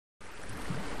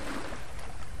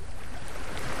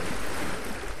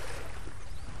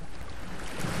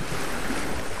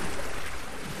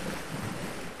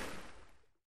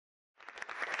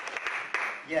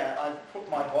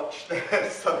put my watch there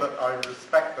so that I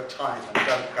respect the time and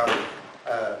don't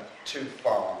go too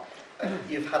far.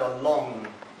 You've had a long,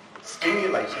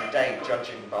 stimulating day,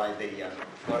 judging by the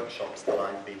workshops that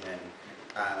I've been in.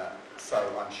 So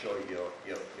I'm sure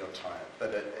you're tired.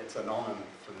 But it's an honour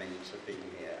for me to be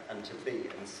here and to be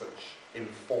in such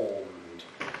informed,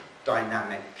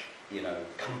 dynamic,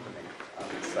 company, I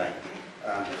would say.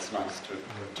 It's nice to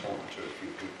talk to a few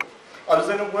people. I was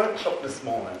in a workshop this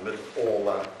morning with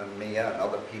Orla and Mia and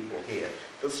other people here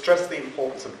that stressed the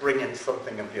importance of bringing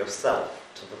something of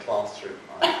yourself to the classroom.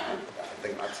 I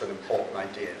think that's an important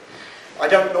idea. I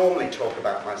don't normally talk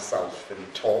about myself in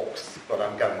talks, but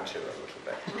I'm going to a little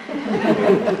bit.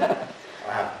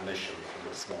 I have permission from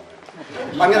this morning.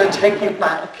 I'm going to take you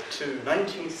back to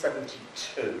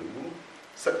 1972,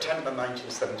 September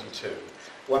 1972,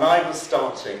 when I was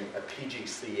starting a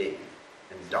PGCE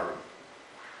in Durham.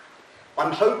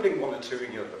 I'm hoping one or two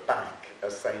of you at the back are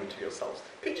saying to yourselves,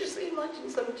 PGCE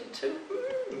 1972?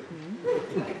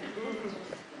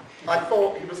 I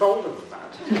thought he was older than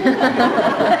that.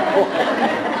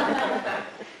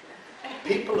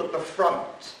 People at the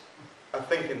front are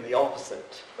thinking the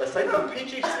opposite. They say, no,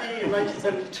 PGCE in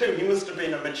 1972, he must have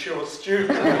been a mature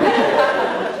student.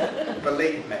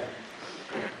 Believe me.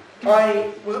 I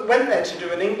went there to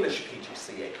do an English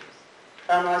PGCE,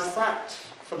 and I sat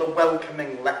for the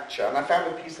welcoming lecture, and I found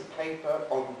a piece of paper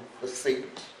on the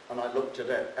seat, and I looked at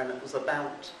it, and it was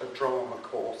about a drama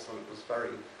course, and it was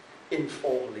very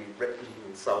informally written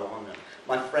and so on. And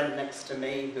my friend next to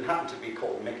me, who happened to be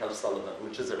called Mick O'Sullivan,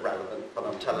 which is irrelevant, but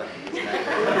I'm telling you his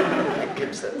name, it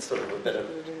gives it sort of a bit of,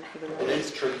 it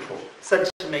is truthful, said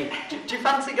to me, do you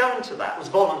fancy going to that? It was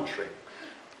voluntary.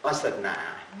 I said, nah.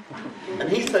 And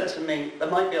he said to me, there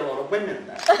might be a lot of women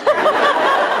there.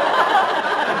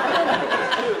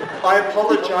 I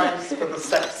apologise for the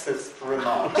sexist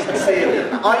remarks.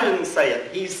 I didn't say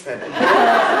it, he said it.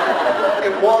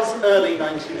 It was early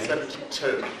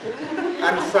 1972.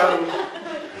 And so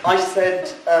I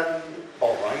said,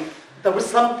 all right. There was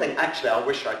something, actually I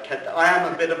wish I'd kept it. I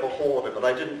am a bit of a hoarder, but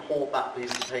I didn't hoard that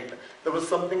piece of paper. There was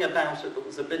something about it that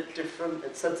was a bit different.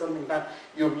 It said something about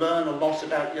you'll learn a lot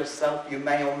about yourself. You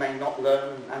may or may not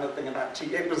learn anything about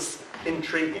you. It was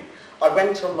intriguing. I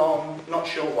went along, not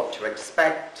sure what to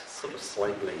expect, sort of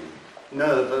slightly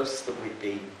nervous that we'd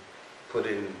be put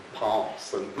in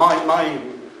parts. And my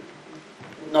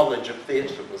knowledge of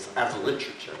theatre was as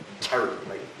literature,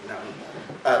 terribly,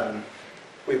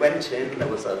 we went in, there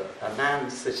was a man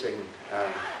sitting,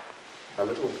 a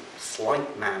little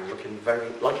slight man looking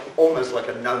almost like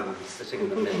a gnome sitting in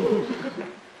the middle.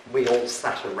 We all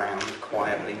sat around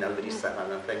quietly, nobody said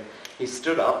anything. He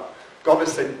stood up, got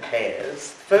us in pairs.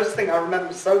 First thing I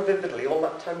remember so vividly, all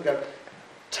that time ago,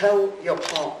 tell your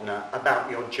partner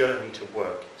about your journey to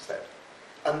work, he said.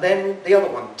 And then the other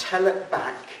one, tell it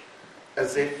back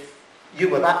as if you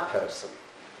were that person.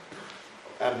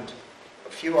 And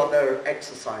a few other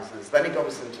exercises. Then he got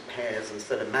us into pairs and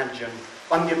said, imagine,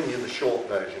 I'm giving you the short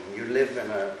version. You live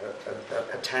in a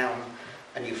town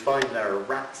and you find there are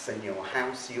rats in your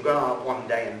house. You go out one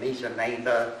day and meet a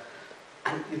neighbour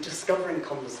and you discover in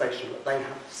conversation that they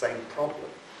have the same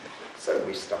problem. So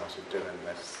we started doing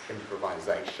this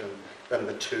improvisation. Then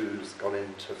the twos got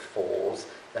into fours.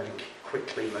 Then he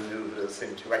quickly manoeuvred us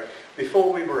into eight.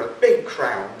 Before we were a big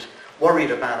crowd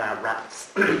worried about our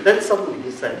rats. Then suddenly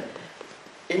he said,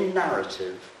 in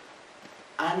narrative,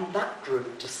 and that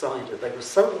group decided, they were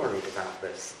so worried about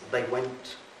this, they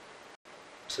went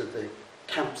to the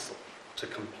council to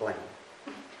complain.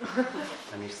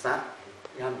 And he sat,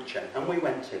 he had a chair, and we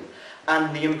went in,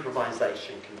 and the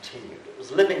improvisation continued. It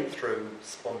was living through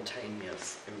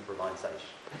spontaneous improvisation.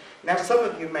 Now, some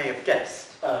of you may have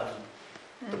guessed,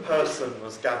 the person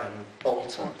was Gavin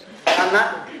Bolton, and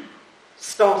that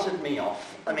started me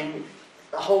off. I mean,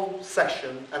 the whole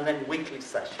session and then weekly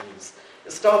sessions,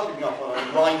 it started me off on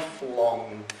a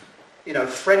lifelong,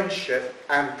 friendship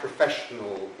and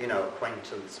professional,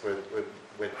 acquaintance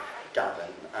with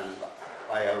Gavin, and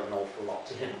I owe an awful lot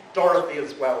to him. Dorothy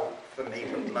as well for me,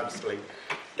 but mostly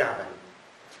Gavin.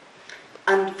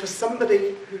 And for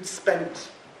somebody who'd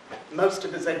spent most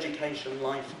of his education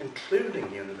life, including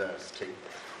university,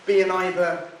 being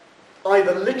either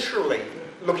literally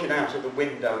looking out of the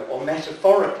window or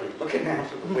metaphorically looking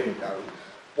out of the window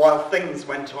while things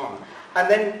went on, and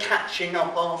then catching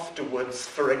up afterwards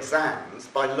for exams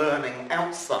by learning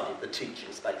outside the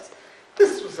teaching space.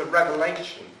 This was a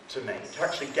revelation to me, to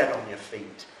actually get on your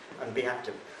feet and be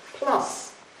active.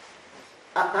 Plus,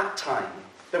 at that time,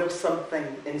 there was something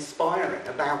inspiring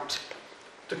about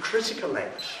the critical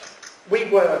edge. We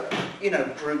were,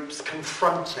 groups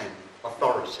confronting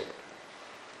authority.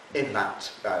 in that,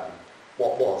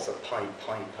 what was a Pied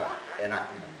Piper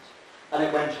enactment. And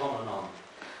it went on and on.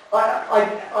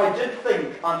 I did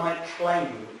think I might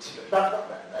claim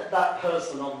that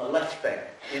person on the left there,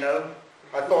 you know.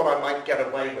 I thought I might get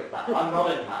away with that. I'm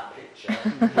not in that picture.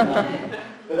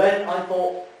 But then I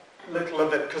thought little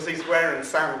of it, because he's wearing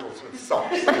sandals with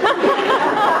socks. Even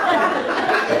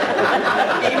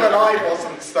I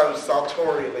wasn't so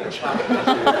sartorially challenged.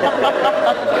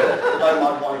 Though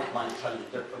my wife might tell you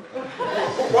differently.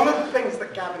 But one of the things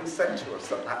that Gavin said to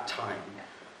us at that time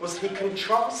was he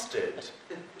contrasted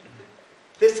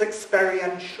this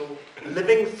experiential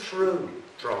living through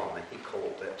drama, he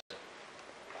called it,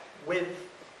 with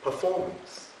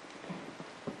performance.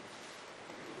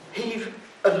 He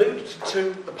alluded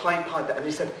to the Pied Piper, and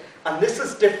he said, and this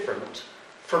is different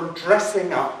from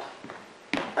dressing up,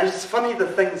 and it's funny the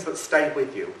things that stay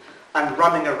with you, and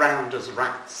running around as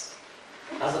rats,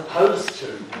 as opposed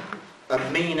to a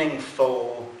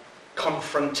meaningful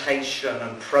confrontation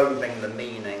and probing the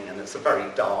meaning, and it's a very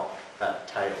dark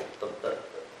tale, the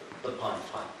Pied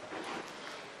Piper.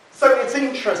 So it's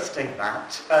interesting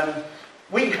that I'm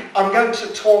going to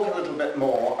talk a little bit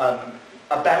more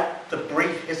about the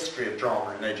brief history of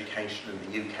drama in education in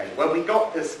the UK, where we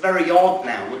got this very odd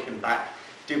now, looking back,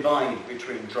 divide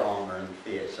between drama and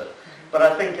theatre. But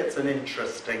I think it's an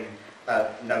interesting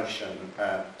notion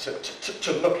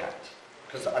to look at,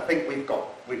 because I think we've got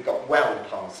well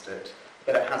past it,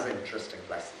 but it has interesting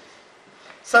lessons.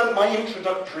 So my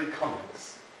introductory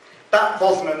comments. That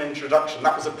wasn't an introduction,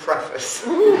 that was a preface.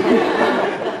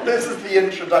 This is the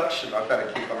introduction, I better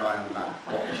keep an eye on that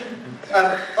watch.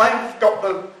 I've got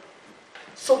the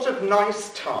sort of nice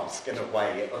task, in a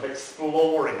way, of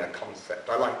exploring a concept.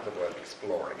 I like the word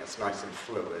exploring, it's nice and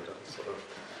fluid and sort of...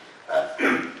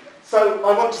 So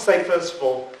I want to say, first of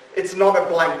all, it's not a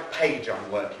blank page I'm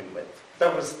working with.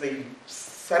 There was the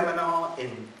seminar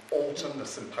in autumn, the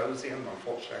symposium,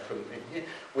 unfortunately I couldn't be here.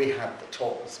 We had the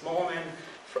talk this morning.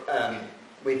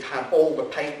 We've had all the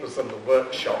papers and the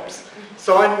workshops.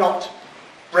 So I'm not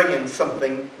bringing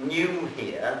something new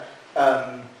here.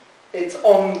 It's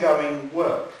ongoing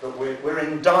work that we're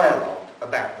in dialogue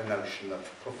about the notion of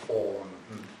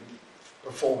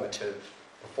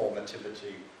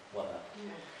performativity, whatever.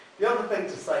 The other thing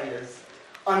to say is,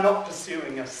 I'm not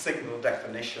pursuing a single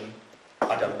definition.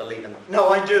 I don't believe in them. No,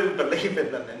 I do believe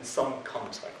in them in some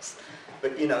contexts.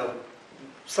 But, you know,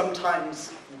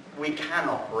 sometimes we can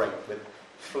operate with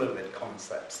fluid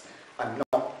concepts and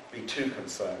not be too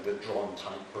concerned with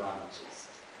drawn-type parameters.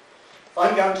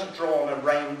 I'm going to draw on a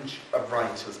range of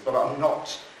writers, but I'm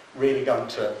not really going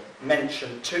to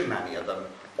mention too many of them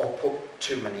or put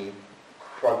too many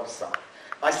quotes up.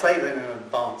 I say that in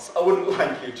advance. I wouldn't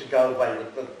like you to go away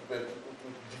with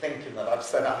thinking that I've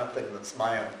said anything that's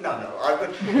my own. No,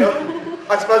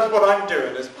 I suppose what I'm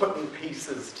doing is putting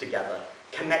pieces together,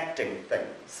 connecting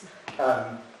things.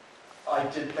 I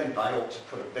did think I ought to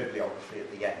put a bibliography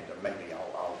at the end, and maybe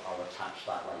I'll attach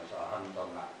that later. I haven't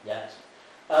done that yet.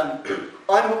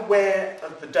 I'm aware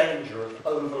of the danger of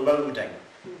overloading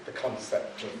the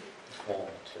concept of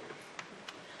performative.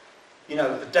 You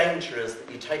know, the danger is that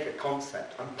you take a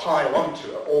concept and pile onto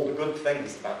it all the good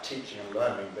things about teaching and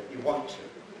learning that you want to.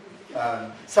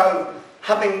 So,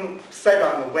 having said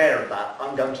I'm aware of that,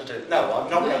 I'm going to do it. No, I'm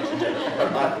not going to do it.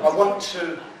 But I want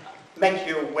to make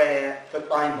you aware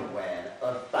that I'm aware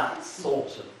of that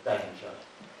sort of danger.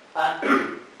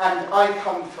 And I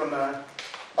come from a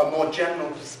more general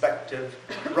perspective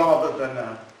rather than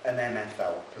an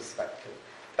NFL perspective.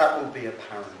 That will be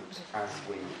apparent as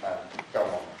we go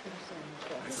on.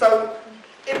 So,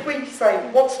 if we say,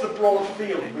 what's the broad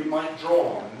field we might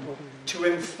draw on to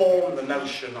inform the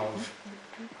notion of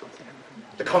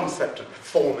the concept of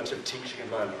performative teaching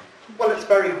and learning? Well, it's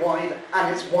very wide, and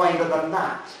it's wider than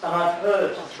that. And I've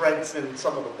heard threads in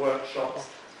some of the workshops,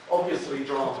 obviously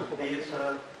drama,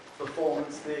 theatre,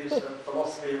 performance theatre,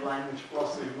 philosophy of language,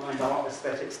 philosophy of mind, art,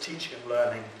 aesthetics, teaching and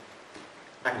learning,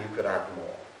 and you could add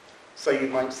more. So you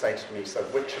might say to me, so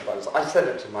which of those? I said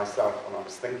it to myself when I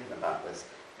was thinking about this,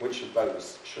 which of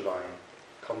those should I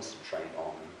concentrate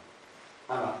on?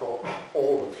 And I thought,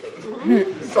 all of them.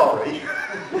 Sorry.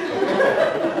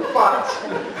 But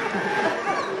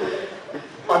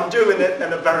I'm doing it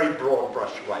in a very broad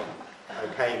brush way,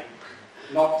 okay?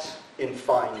 Not in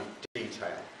fine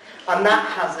detail. And that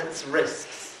has its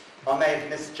risks. I may have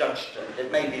misjudged it.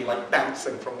 It may be like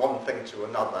bouncing from one thing to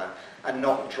another and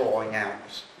not drawing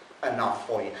out enough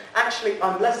for you. Actually,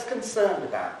 I'm less concerned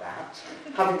about that,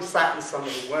 having sat in some of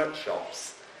the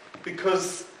workshops,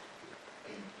 because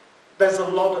there's a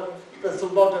lot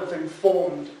of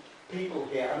informed people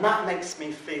here, and that makes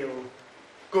me feel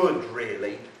good,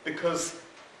 really, because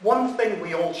one thing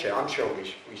we all share, I'm sure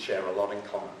we share a lot in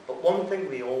common, but one thing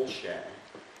we all share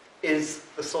is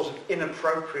the sort of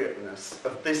inappropriateness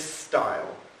of this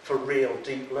style for real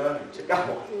deep learning to go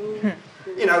on.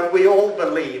 You know, we all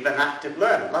believe in active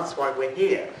learning, that's why we're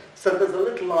here. So there's a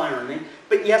little irony,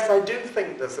 but yes, I do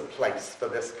think there's a place for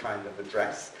this kind of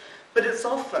address, but it's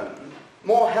often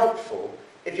more helpful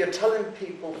if you're telling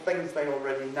people things they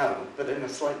already know, but in a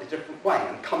slightly different way,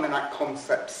 and coming at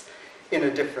concepts in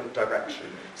a different direction.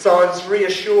 So I was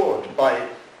reassured by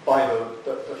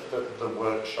the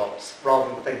workshops,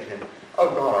 rather than thinking, oh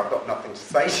God, I've got nothing to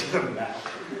say to them now.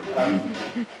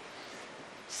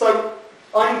 So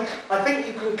I think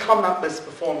you can come at this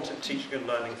performative teaching and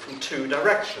learning from two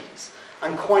directions.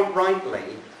 And quite rightly,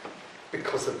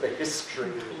 because of the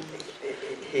history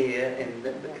here, in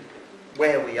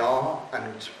where we are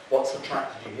and what's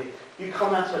attracted you here, you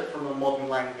come at it from a modern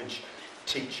language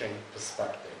teaching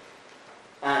perspective.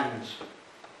 And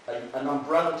an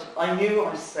umbrella, I knew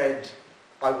I said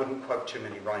I wouldn't quote too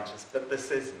many writers, but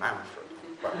this is Manfred.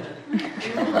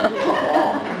 Come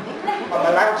on, I'm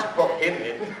allowed to put him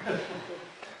in.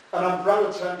 An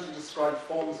umbrella term to describe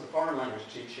forms of foreign language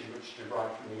teaching which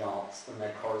derive from the arts and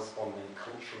their corresponding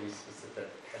culturally specific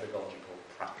pedagogical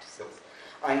practices.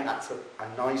 I think that's a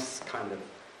nice kind of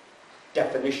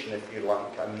definition, if you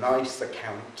like, a nice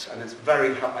account, and it's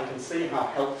very, I can see how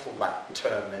helpful that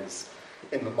term is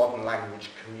in the modern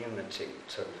language community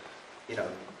to, you know,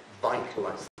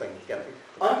 vitalise things together.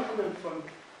 I'm coming from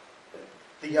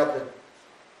the other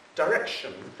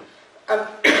direction, and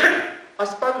I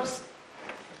suppose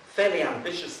fairly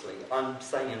ambitiously I'm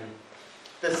saying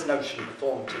this notion of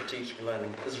performative teaching and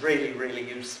learning is really, really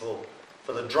useful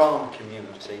for the drama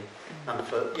community and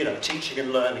for, you know, teaching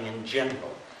and learning in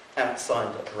general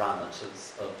outside the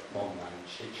parameters of modern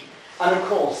language teaching. And of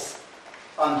course,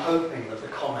 I'm hoping that the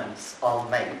comments I'll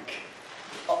make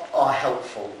are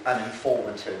helpful and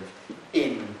informative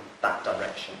in that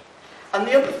direction. And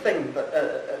the other thing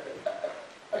that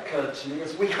occurred to me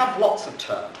is we have lots of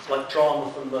terms, like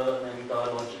drama for learning,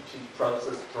 dialogic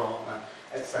process drama,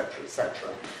 etc., etc.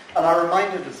 And I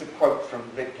reminded us a quote from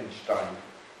Wittgenstein: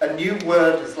 a new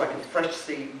word is like a fresh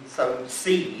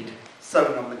seed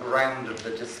sown on the ground of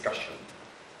the discussion.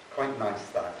 Quite nice,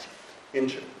 that.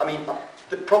 I mean,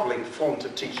 probably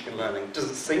performative teaching and learning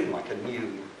doesn't seem like a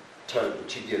new term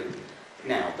to you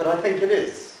now, but I think it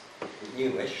is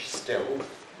newish still.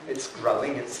 It's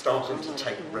growing, it's starting to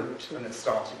take root, and it's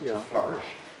starting to flourish,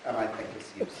 and I think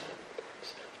it's useful.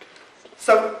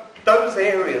 So those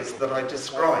areas that I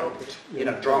described, you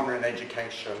know, drama in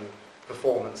education,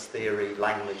 performance theory,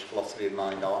 language, philosophy of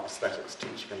mind, art, aesthetics,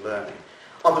 teaching and learning,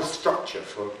 are the structure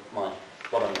for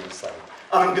what I'm going to say.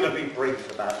 And I'm going to be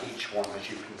brief about each one, as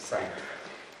you can say.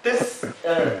 This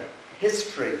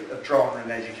history of drama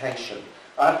in education,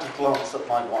 I have to glance at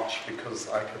my watch because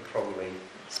I could probably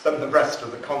spend the rest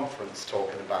of the conference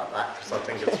talking about that, because I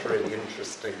think it's really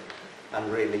interesting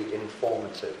and really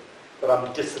informative. But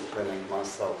I'm disciplining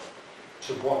myself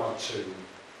to one or two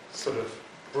sort of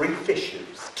brief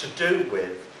issues to do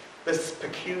with this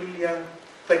peculiar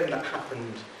thing that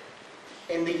happened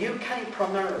in the UK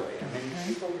primarily. I mean,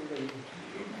 people,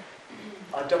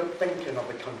 I don't think in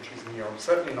other countries in Europe,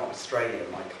 certainly not Australia,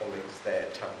 my colleagues there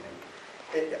tell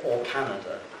me, or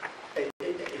Canada,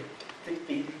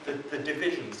 the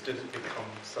divisions didn't become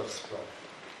so strong.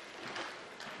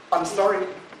 I'm sorry,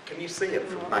 can you see it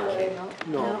from back here?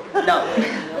 No,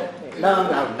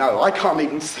 I can't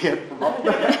even see it from up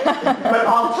there. But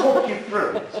I'll talk you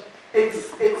through it.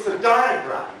 It's a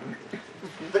diagram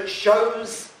that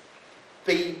shows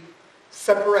the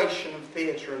separation of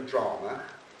theatre and drama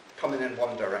coming in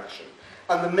one direction.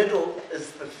 And the middle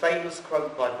is the famous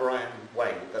quote by Brian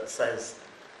Way that says,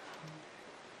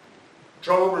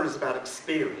 drama is about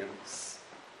experience,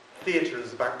 theatre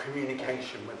is about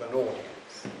communication with an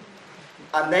audience.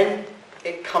 And then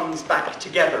it comes back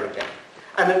together again.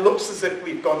 And it looks as if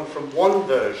we've gone from one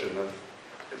version of...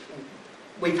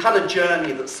 We've had a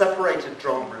journey that separated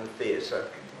drama and theatre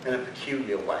in a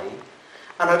peculiar way.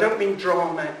 And I don't mean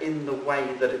drama in the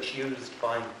way that it's used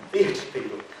by theatre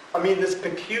people. I mean this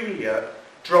peculiar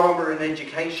drama in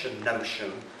education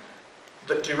notion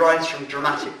that derives from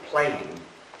dramatic playing.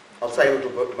 I'll say a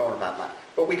little bit more about that.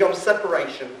 But we got a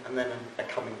separation and then a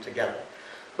coming together.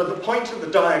 But the point of the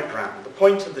diagram, the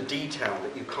point of the detail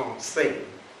that you can't see,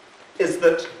 is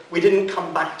that we didn't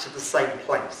come back to the same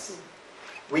place.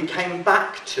 We came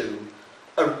back to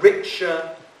a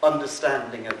richer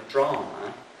understanding of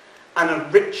drama and a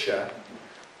richer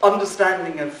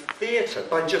understanding of theatre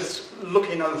by just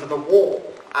looking over the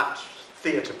wall at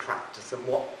theatre practice and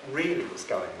what really was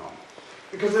going on.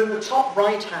 Because in the top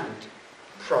right-hand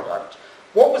product,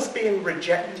 what was being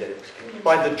rejected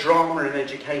by the drama and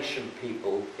education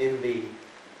people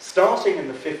starting in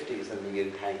the 50s in the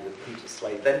UK with Peter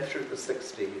Slade, then through the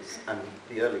 60s and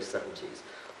the early 70s,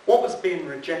 what was being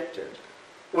rejected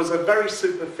was a very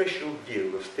superficial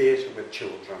view of theatre with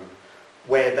children,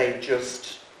 where they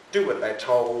just do what they're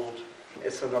told.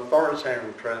 It's an authoritarian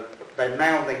approach. They're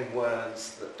mouthing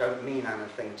words that don't mean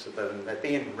anything to them. They're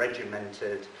being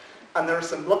regimented. And there are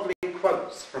some lovely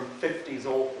quotes from 50s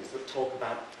authors that talk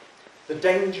about the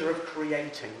danger of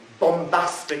creating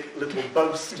bombastic little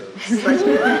boasters.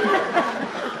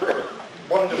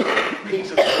 Wonderful.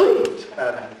 Peter Slade.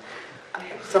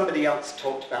 Somebody else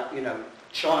talked about,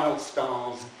 child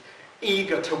stars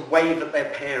eager to wave at their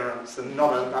parents and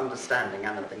not understanding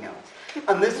anything else.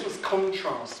 And this was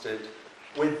contrasted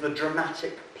with the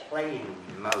dramatic playing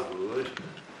mode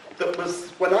that was,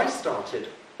 when I started,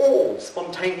 all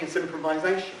spontaneous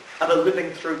improvisation at a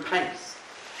living through pace.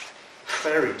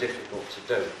 Very difficult to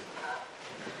do.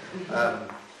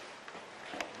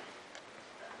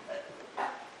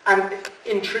 And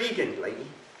intriguingly,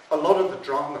 a lot of the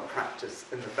drama practice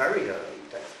in the very early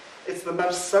days, it's the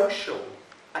most social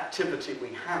activity we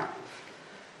have.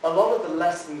 A lot of the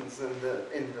lessons in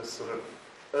the sort of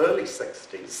early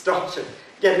 60s started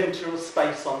getting to a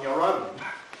space on your own.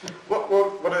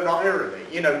 What an irony.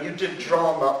 You did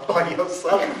drama by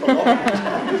yourself a lot of the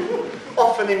time,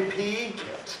 often in PE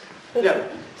kit.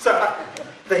 So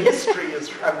the history is,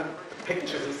 and the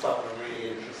pictures and stuff are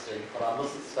really interesting, but I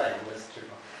mustn't stay on this too much.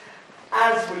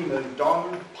 As we moved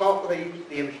on, partly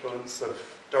the influence of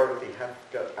Dorothy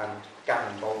Hethcote and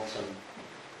Gavin Bolton,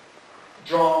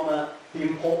 drama, the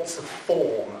importance of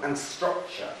form and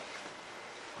structure,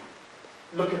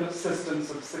 looking at systems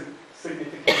of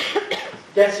signification,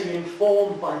 getting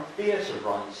informed by theatre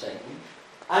writing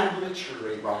and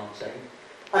literary writing,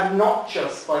 and not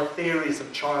just by theories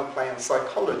of child play and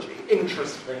psychology,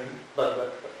 interesting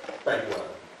though they were.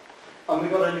 And we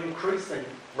got an increasing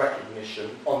recognition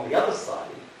on the other side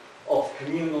of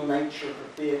communal nature of the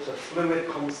theatre, fluid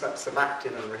concepts of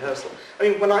acting and rehearsal. I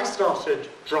mean, when I started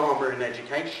drama in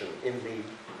education in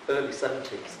the early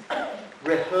 70s,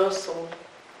 rehearsal,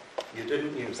 you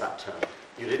didn't use that term.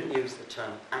 You didn't use the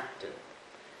term acting.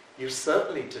 You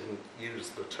certainly didn't use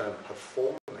the term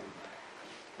performing.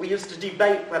 We used to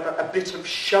debate whether a bit of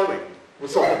showing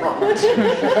was all right.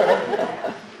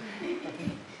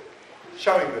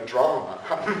 Showing the drama.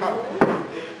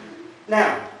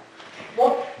 Now,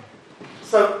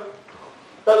 so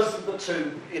those are the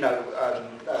two,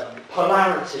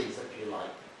 polarities, if you like.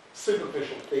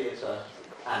 Superficial theatre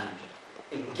and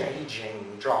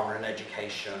engaging drama and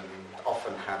education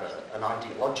often had an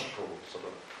ideological sort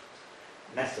of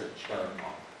message going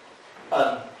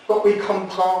on. But we come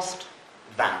past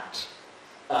that,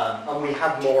 and we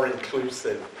have more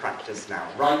inclusive practice now,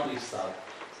 rightly so.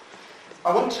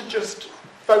 I want to just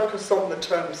focus on the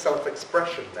term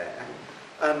self-expression there.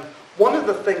 One of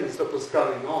the things that was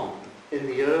going on in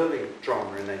the early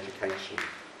drama and education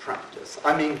practice,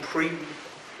 I mean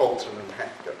pre-Bolton and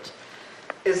Hethcote,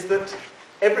 is that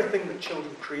everything that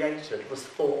children created was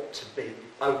thought to be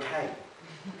okay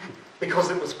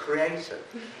because it was creative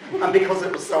and because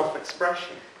it was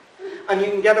self-expression. And you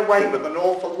can get away with an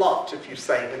awful lot if you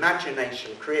say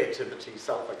imagination, creativity,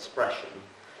 self-expression,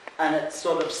 and it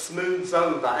sort of smooths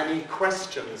over any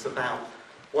questions about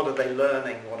what are they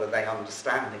learning, what are they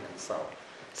understanding, and so on.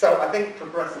 So I think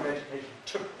progressive education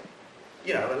took,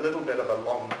 a little bit of a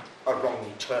wrong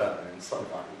turn in some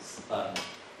ways.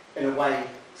 In a way,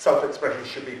 self-expression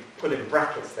should be put in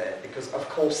brackets there, because of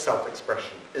course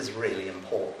self-expression is really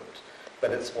important,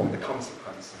 but it's what the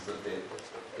consequences of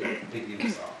the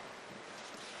use are.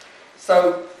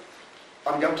 So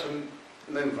I'm going to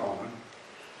move on.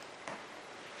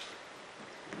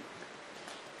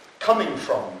 Coming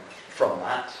from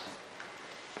that,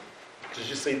 did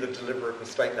you see the deliberate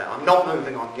mistake there? I'm not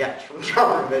moving on yet from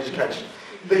drama and education.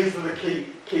 These are the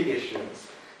key issues.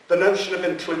 The notion of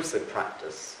inclusive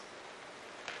practice,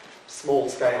 small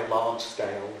scale, large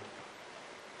scale,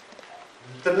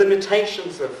 the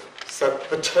limitations of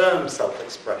the term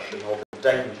self-expression or the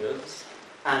dangers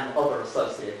and other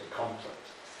associated conflict.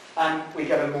 And we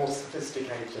get a more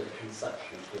sophisticated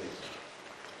conception of theatre.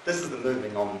 This is the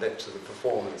moving on bit to the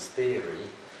performance theory,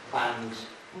 and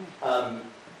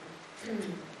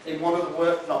in one of the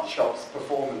workshops,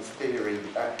 performance theory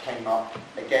came up.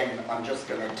 Again, I'm just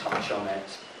going to touch on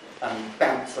it and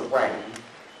bounce away.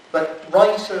 But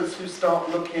writers who start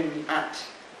looking at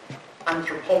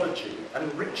anthropology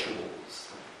and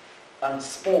rituals and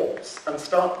sports and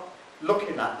start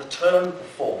looking at the term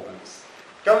performance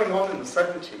going on in the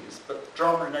 70s, but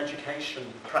drama and education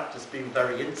practice being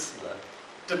very insular,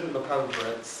 didn't look over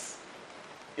its,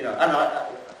 and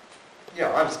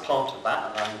I was part of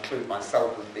that, and I include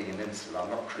myself as being insular. I'm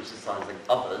not criticising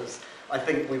others. I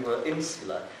think we were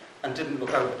insular and didn't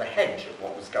look over the hedge at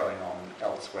what was going on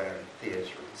elsewhere in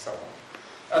theatre and so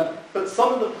on. But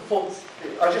some of the performance,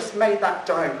 I just made that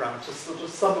diagram to sort of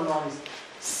summarise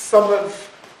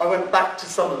I went back to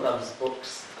some of those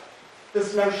books.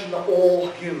 This notion that all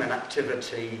human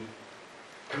activity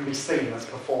can be seen as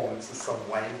performance in some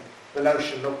way. The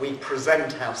notion that we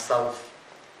present ourselves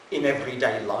in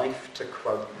everyday life, to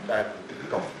quote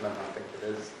Goffman, I think it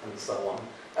is, and so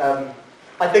on.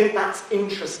 I think that's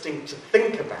interesting to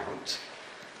think about,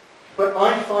 but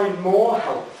I find more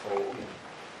helpful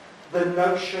the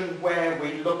notion where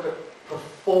we look at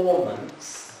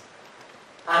performance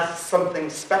as something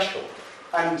special.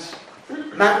 And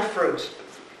Manfred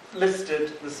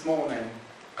listed this morning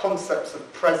concepts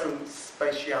of presence,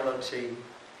 spatiality,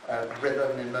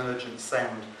 rhythm, emergent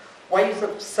sound, ways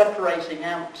of separating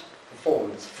out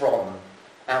performance from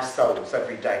ourselves,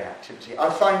 everyday activity. I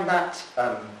find that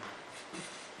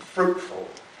fruitful.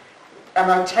 And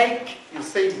I take, you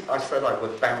see, I said I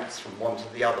would bounce from one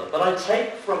to the other, but I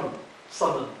take from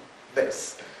some of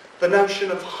this the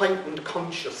notion of heightened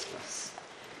consciousness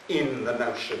in the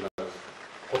notion of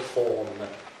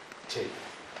performative.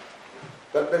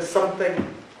 That there's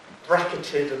something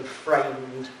bracketed and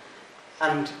framed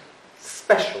and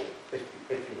special, if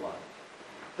you like.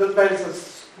 That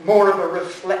there's more of a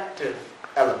reflective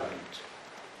element.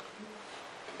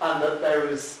 And that there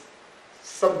is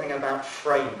something about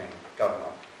framing going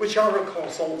on, which are, of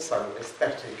course, also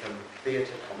aesthetic and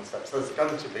theatre concepts. There's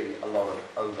going to be a lot of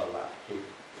overlap here.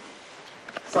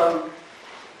 So,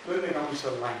 moving on to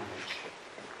language.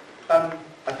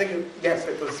 I think, yes,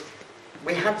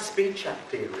 we had speech act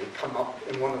theory come up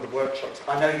in one of the workshops.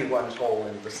 I know you weren't all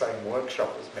in the same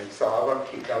workshop as me, so I won't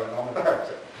keep going on about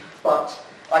it. But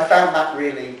I found that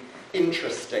really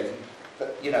interesting,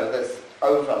 that, there's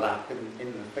overlap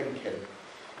in the thinking.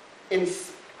 In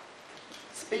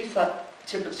speech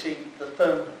activity, the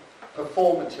term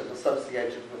performative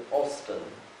associated with Austin,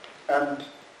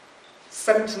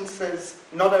 sentences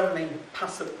not only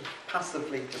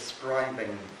passively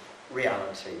describing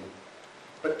reality,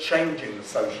 but changing the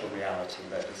social reality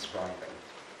they're describing.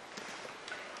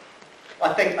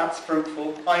 I think that's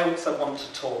fruitful. I also want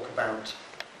to talk about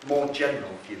more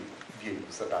general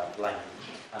views about language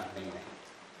and meaning.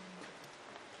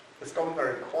 It's gone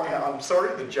very quiet. I'm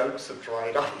sorry the jokes have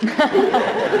dried up.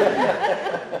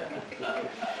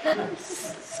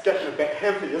 It's getting a bit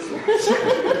heavy, isn't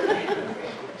it?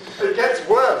 It gets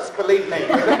worse, believe me.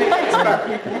 It's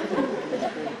better.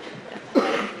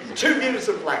 Two views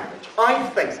of language. I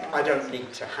think I don't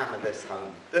need to hammer this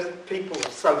home. People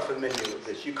are so familiar with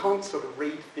this. You can't sort of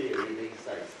read theory these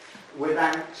days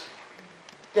without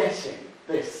getting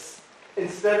this.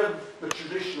 Instead of the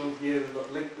traditional view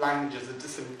that language is a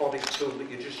disembodied tool that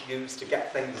you just use to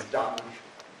get things done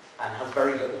and has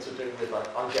very little to do with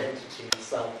identity and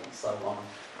self and so on,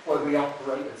 where we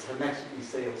operate as hermetically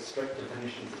sealed, strict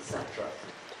definitions, etc.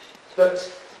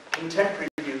 That contemporary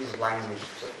views of language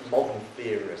that modern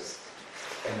theorists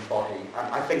embody,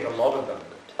 and I think a lot of them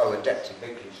owe a debt to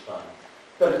Wittgenstein,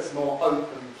 that it's more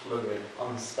open, fluid,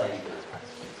 unstable.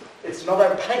 It's not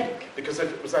opaque, because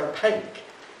if it was opaque,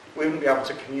 we wouldn't be able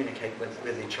to communicate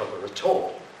with each other at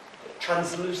all.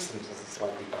 Translucent is a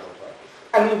slightly better word.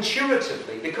 And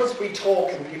intuitively, because we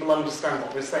talk and people understand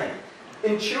what we're saying,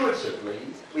 intuitively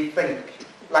we think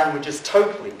language is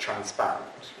totally transparent,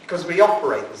 because we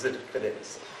operate as if it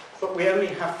is. But we only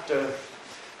have to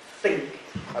think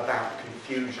about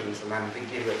confusions and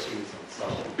ambiguities and so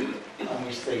on, and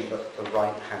we see that the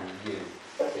right-hand view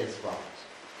is right.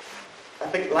 I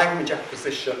think language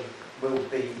acquisition will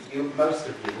be, most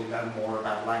of you will know more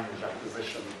about language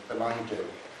acquisition than I do,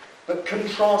 but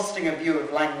contrasting a view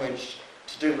of language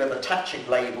to do with attaching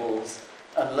labels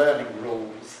and learning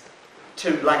rules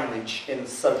to language in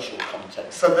social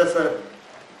context. So there's a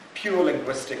pure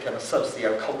linguistic and a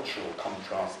socio-cultural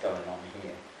contrast going on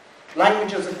here.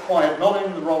 Language is acquired not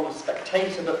in the role of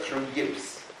spectator but through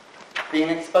use. Being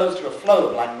exposed to a flow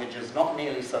of language is not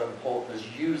nearly so important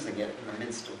as using it in the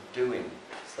midst of doing,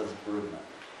 says Bruner.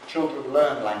 Children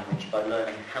learn language by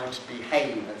learning how to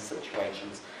behave in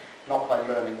situations, not by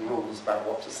learning rules about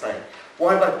what to say.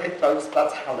 Why have I picked those?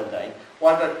 That's Halliday.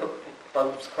 Why did I put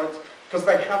those quotes? Because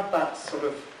they have that sort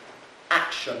of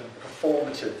action,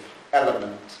 performative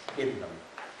element in them.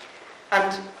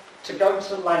 And to go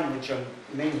to language and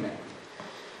meaning,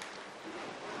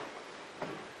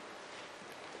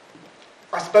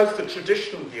 I suppose the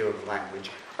traditional view of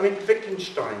language, I mean,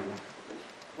 Wittgenstein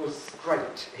was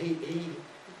great. He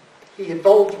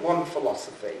evolved one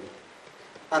philosophy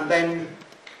and then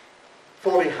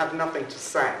thought he had nothing to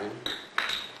say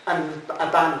and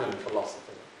abandoned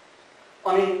philosophy.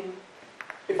 I mean,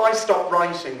 if I stopped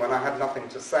writing when I had nothing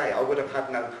to say, I would have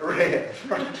had no career.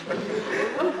 Right?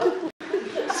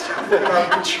 So I think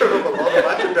I'm incurable, a lot of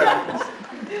academics.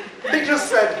 He just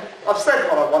said, I've said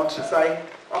what I want to say,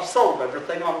 I've solved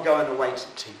everything, I'm going away to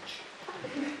teach.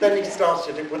 Then he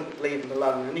started, it wouldn't leave him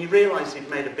alone, and he realised he'd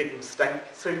made a big mistake,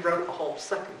 so he wrote a whole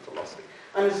second philosophy.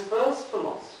 And his first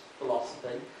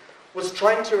philosophy was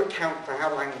trying to account for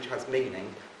how language has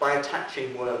meaning by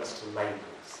attaching words to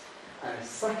labels. And his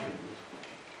second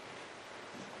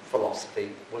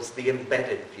philosophy was the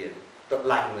embedded view, that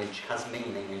language has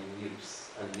meaning in use,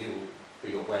 and you'll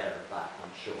be aware of that,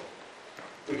 I'm sure.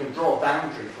 We can draw a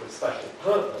boundary for a special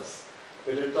purpose,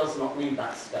 but it does not need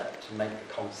that step to make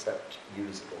the concept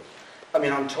usable. I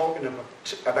mean, I'm talking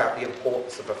about the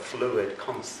importance of a fluid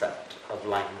concept of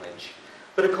language.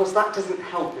 But of course that doesn't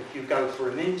help if you go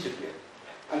for an interview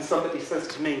and somebody says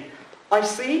to me, I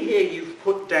see here you've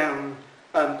put down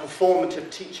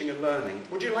performative teaching and learning.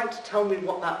 Would you like to tell me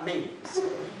what that means?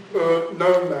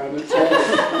 No, man,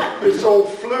 it's all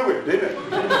fluid, isn't it?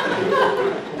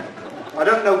 I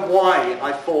don't know why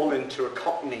I fall into a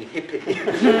Cockney hippie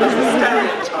as a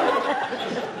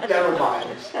stereotype. Never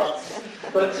mind.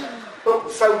 But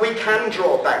so we can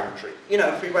draw a boundary. You know,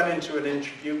 if we went into an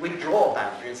interview, we draw a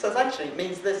boundary. It says, actually, it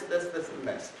means this, this, this, and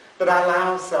this. But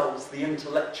allow ourselves the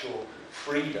intellectual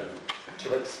freedom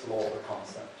to explore the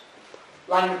concept.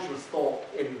 Language was thought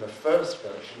in the first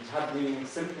version to have meaning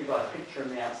simply by a picture in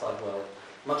the outside world,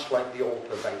 much like the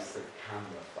all-pervasive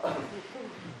camera phone.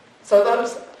 So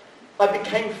I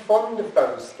became fond of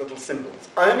those little symbols.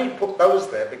 I only put those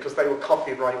there because they were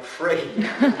copyright free.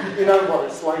 You know what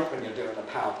it's like when you're doing a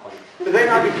PowerPoint. But then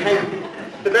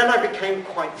I became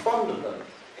quite fond of them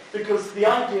because the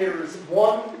idea is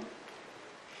one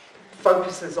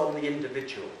focuses on the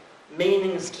individual.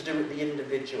 Meaning is to do with the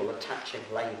individual attaching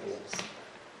labels,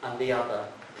 and the other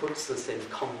puts us in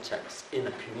context, in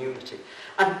a community.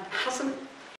 And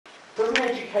doesn't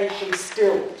education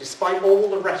still, despite all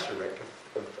the rhetoric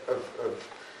of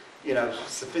you know,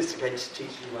 sophisticated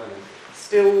teaching and learning,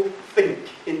 still think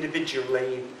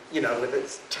individually, you know, with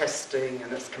its testing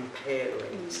and its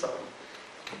comparing and so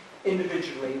on,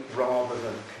 individually rather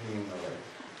than communally.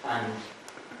 And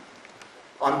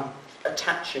I'm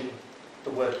attaching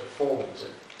the word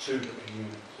performative to the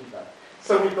community.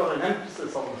 So we've got an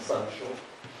emphasis on the social,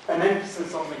 an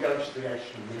emphasis on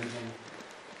negotiation and meaning,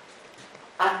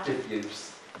 active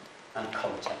use, and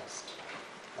context.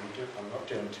 I'm not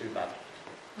doing too bad.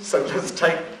 So let's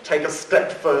take a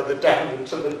step further down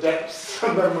into the depths,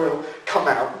 and then we'll come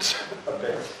out a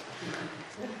bit.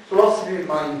 Philosophy of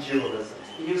mind dualism.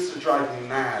 It used to drive me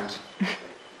mad.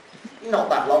 Not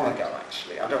that long ago,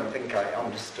 actually. I don't think I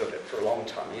understood it for a long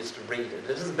time. I used to read it.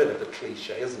 It is a bit of a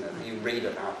cliche, isn't it? You read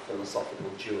about philosophical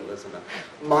dualism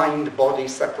and mind-body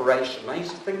separation. I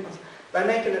used to think they're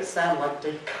making it sound like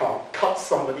Descartes cut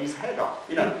somebody's head off.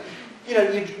 You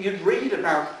know, you'd read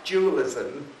about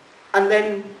dualism, and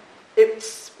then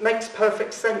it makes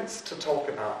perfect sense to talk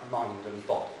about mind and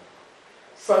body.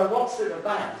 So what's it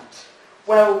about?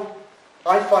 Well,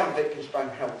 I find Wittgenstein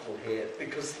helpful here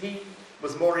because he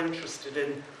was more interested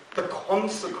in the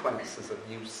consequences of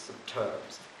use of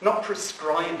terms, not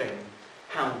prescribing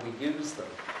how we use them.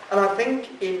 And I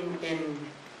think in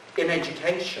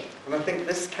education, and I think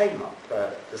this came up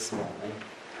this morning,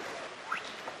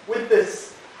 with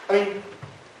this, I mean,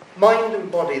 mind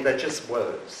and body, they're just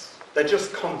words. They're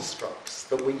just constructs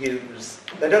that we use.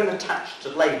 They don't attach to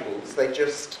labels,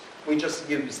 we just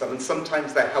use them, and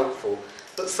sometimes they're helpful,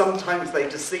 but sometimes they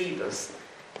deceive us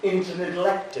into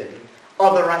neglecting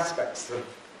other aspects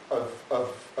of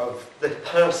the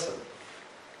person.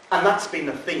 And that's been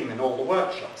a theme in all the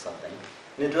workshops, I think.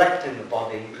 Neglecting the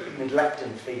body,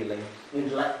 neglecting feeling,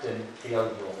 neglecting the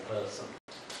overall person.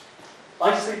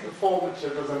 I see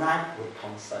performative as an outward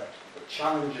concept that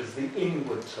challenges the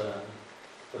inward turn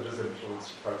that has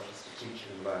influenced approaches to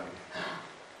teaching and learning.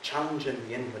 Challenging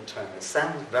the inward turn. It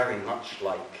sounds very much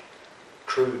like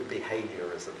crude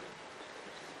behaviourism,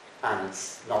 and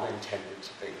it's not intended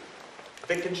to be.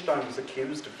 Wittgenstein was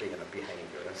accused of being a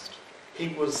behaviourist. He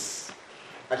was,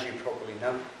 as you probably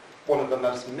know, one of the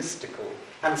most mystical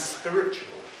and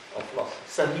spiritual of philosophers.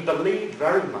 So he believed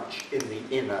very much in the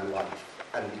inner life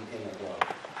and the inner world.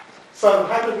 So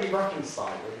how do we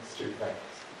reconcile these two things?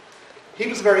 He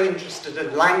was very interested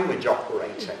in language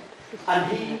operating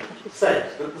And he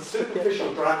said that the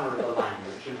superficial grammar of the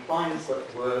language implies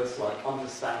that words like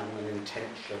understanding and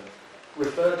intention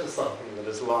refer to something that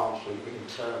is largely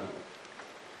internal.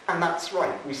 And that's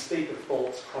right, we speak of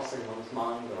thoughts crossing one's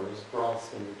mind or as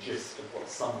grasping the gist of what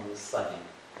someone is saying,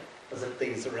 as if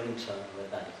these are internal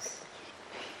events.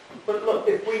 But look,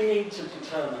 if we need to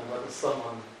determine whether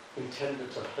someone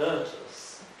intended to hurt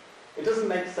us, it doesn't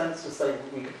make sense to say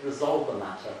that we could resolve the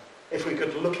matter if we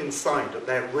could look inside at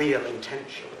their real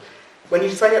intention. When you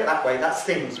say it that way, that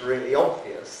seems really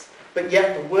obvious, but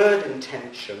yet the word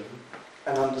intention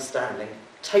and understanding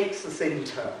takes us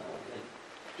internally.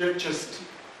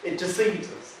 It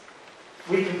deceives us.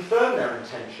 We confirm their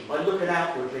intention by looking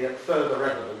outwardly at further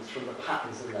evidence from the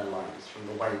patterns in their lives, from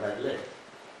the way they live.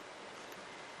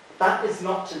 That is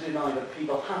not to deny that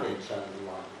people have internal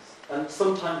lives, and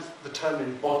sometimes the term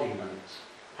embodiment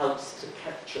helps to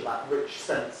capture that rich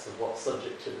sense of what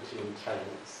subjectivity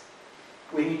entails.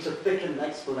 We need to thicken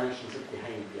explanations of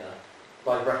behaviour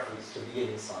by reference to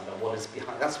the inside or what is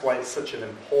behind. That's why it's such an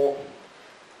important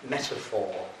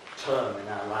metaphor term in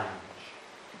our language.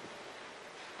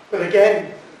 But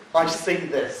again, I see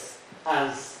this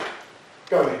as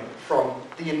going from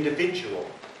the individual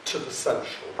to the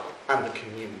social and the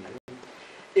community.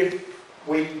 If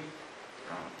we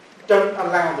don't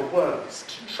allow the words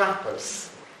to trap us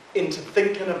into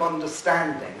thinking of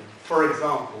understanding, for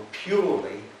example,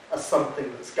 purely as something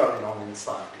that's going on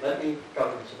inside. Let me go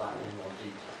into that in more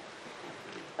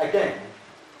detail. Again,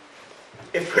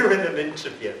 if we're in an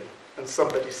interview and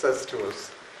somebody says to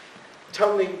us,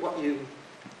 tell me what you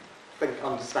think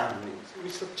understanding means, we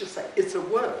should just say, it's a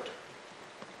word.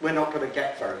 We're not going to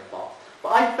get very far.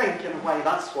 But I think, in a way,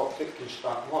 that's what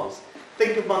Wittgenstein was.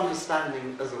 Think of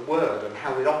understanding as a word and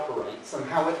how it operates and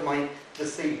how it might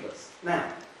deceive us.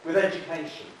 Now, with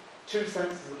education, two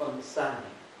senses of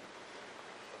understanding.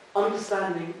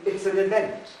 Understanding, it's an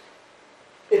event.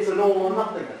 It's an all or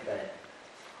nothing affair.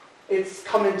 It's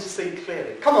coming to see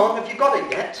clearly. Come on, have you got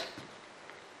it yet?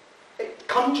 It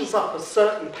conjures up a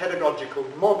certain pedagogical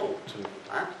model to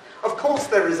that. Of course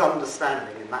there is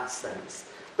understanding in that sense,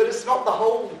 but it's not the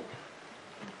whole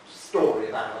story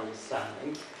about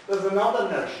understanding. There's another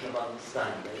notion of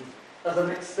understanding as an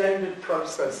extended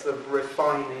process of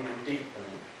refining and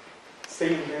deepening,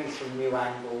 seeing things from new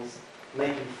angles,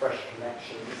 making fresh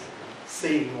connections,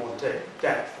 seeing more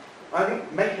depth. I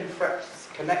think making fresh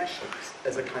connections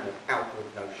is a kind of outward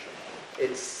notion.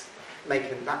 It's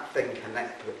making that thing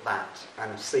connect with that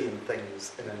and seeing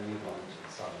things in a new light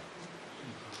and so on.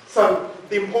 So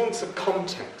the importance of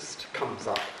context comes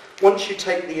up. Once you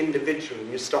take the individual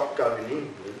and you stop going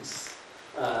inwards,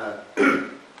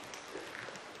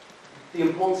 the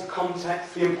importance of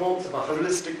context, the importance of a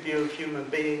holistic view of human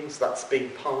beings, that's been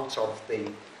part of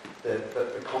the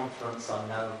conference, I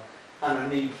know, and a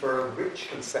need for a rich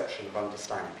conception of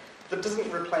understanding that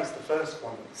doesn't replace the first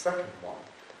one and the second one,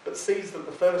 but sees that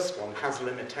the first one has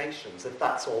limitations if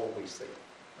that's all we see.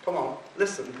 Come on,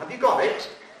 listen, have you got it?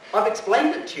 I've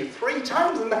explained it to you 3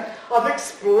 times, and I've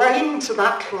explained to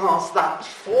that class that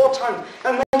 4 times,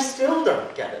 and they still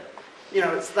don't get it. You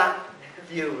know, it's that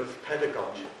view of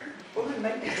pedagogy. Well, there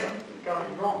may be something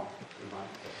going wrong, you might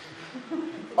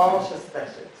think. Art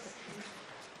aesthetics.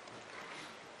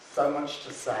 So much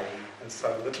to say, and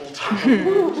so little time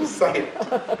to say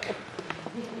it.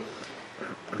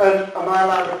 Am I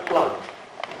allowed a plug?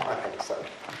 I think so.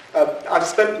 I've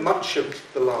spent much of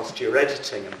the last year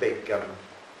editing a big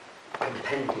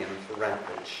compendium for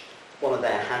Routledge, one of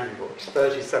their handbooks,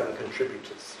 37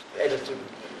 contributors, edited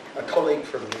a colleague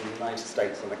from the United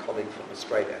States and a colleague from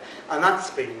Australia. And that's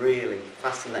been really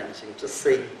fascinating to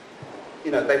see.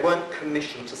 You know, they weren't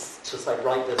commissioned to say,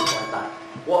 write this, write that.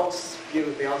 What's view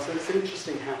of the arts? So it's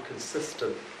interesting how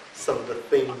consistent some of the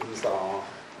themes are.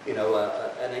 You know,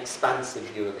 an expansive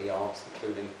view of the arts,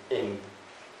 including in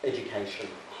education,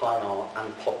 high art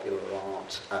and popular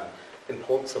art,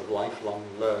 importance of lifelong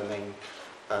learning,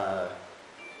 a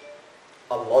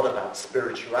lot about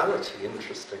spirituality,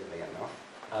 interestingly enough.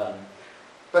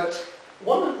 But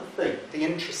one of the things, the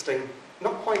interesting,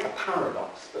 not quite a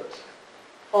paradox, but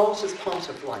art is part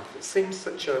of life. It seems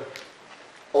such an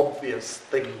obvious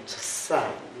thing to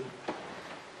say,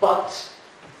 but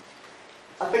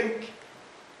I think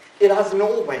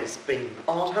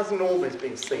art hasn't always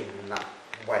been seen in that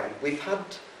way. We've had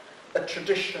a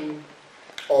tradition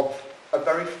of a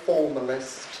very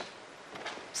formalist,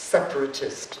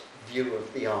 separatist view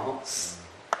of the arts.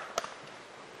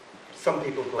 Some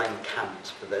people blame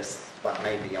Kant for this, that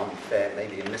may be unfair,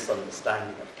 maybe a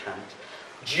misunderstanding of Kant.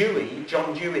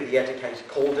 John Dewey, the educator,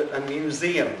 called it a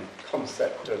museum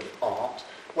concept of art,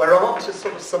 where art is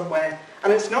sort of somewhere,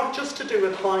 and it's not just to do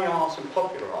with high art and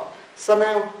popular art,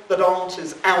 somehow that art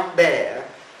is out there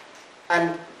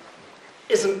and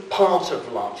isn't part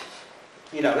of life,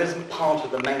 isn't part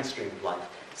of the mainstream of life.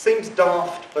 Seems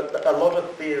daft, but a lot of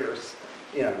theorists,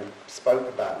 spoke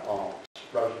about art,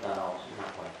 wrote about art in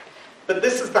that way. But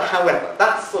this is the however.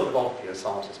 That's sort of obvious,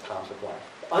 art is part of life.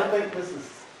 I think this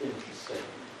is interesting,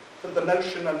 that the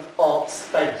notion of art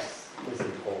space is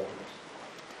important.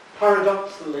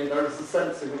 Paradoxically, there is a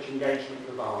sense in which engagement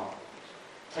with art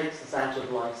takes us out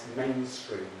of life's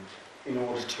mainstream in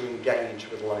order to engage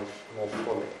with life more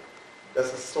fully.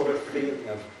 There's a sort of feeling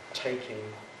of taking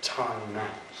time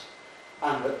out,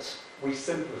 and that we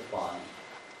simplify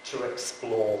to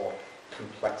explore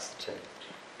complexity.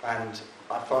 And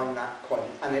I find that quite,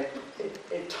 and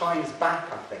it ties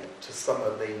back, I think, to some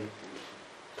of the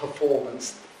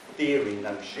performance theory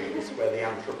notions where the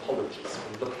anthropologists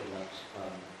were looking at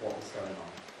what was going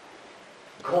on.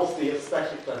 Of course, the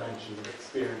aesthetic dimensions of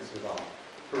experience with art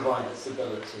provide this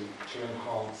ability to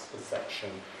enhance perception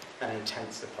and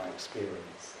intensify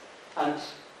experience. And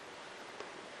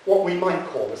what we might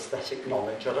call aesthetic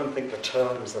knowledge, I don't think the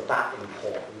terms are that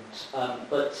important,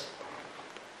 but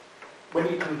when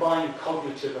you combine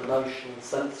cognitive, emotional,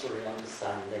 sensory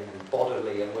understanding and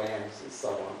bodily awareness and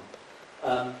so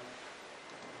on,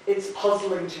 it's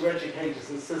puzzling to educators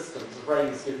and systems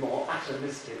raised in more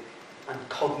atomistic and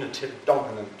cognitive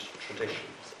dominant traditions.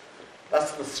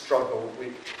 That's the struggle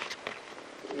with,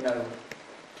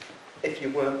 if you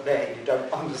weren't there, you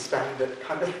don't understand it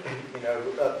kind of thing,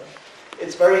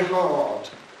 It's very hard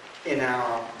in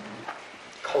our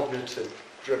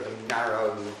cognitive-driven,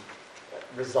 narrow,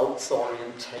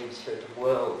 results-orientated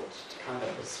world to kind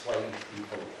of persuade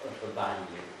people of the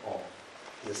value of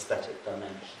the aesthetic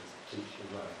dimensions of teaching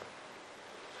and learning.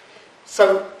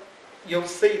 So you'll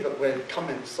see that we're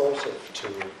coming sort of to,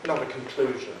 not a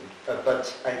conclusion,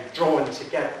 but a drawing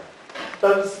together.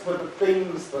 Those were the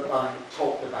themes that I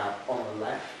talked about on the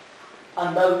left,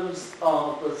 and those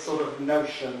are the sort of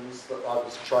notions that I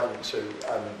was trying to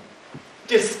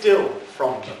distill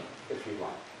from them, if you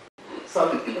like. So,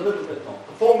 a little bit on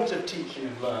performative teaching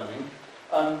and learning.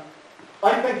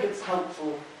 I think it's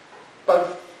helpful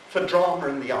both for drama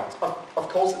and the arts. Of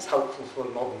course it's helpful for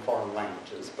modern foreign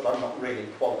languages, but I'm not really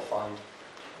qualified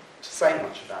to say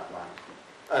much about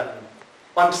that.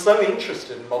 I'm so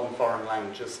interested in modern foreign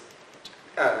languages,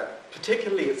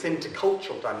 particularly its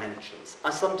intercultural dimensions. I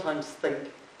sometimes think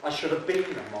I should have been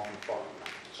a modern foreign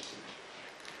language teacher.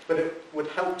 But it would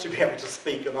help to be able to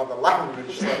speak another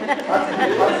language, so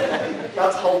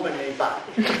that's holding me back.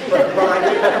 But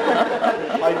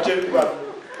I do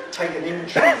take an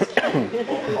interest in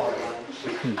foreign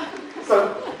language.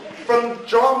 So, from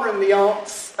drama and the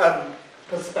arts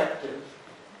perspective,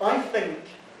 I think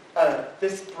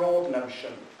this broad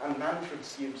notion and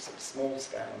Manfred's use of small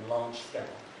scale and large scale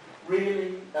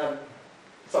really,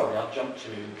 sorry, I'll jump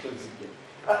to inclusively.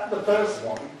 The first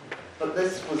one, but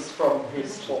this was from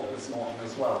his talk this morning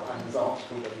as well, and his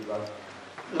article that he wrote,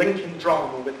 linking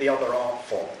drama with the other art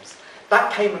forms.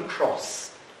 That came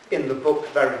across in the book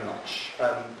very much,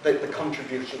 the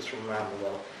contributions from around the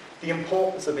world, the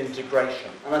importance of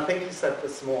integration. And I think he said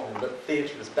this morning that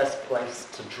theatre is best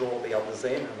placed to draw the others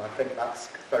in, and I think that's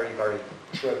very, very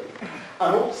true.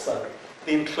 And also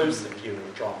the inclusive view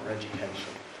of drama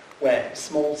education, where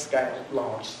small scale,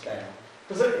 large scale.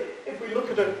 Because if we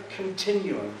look at a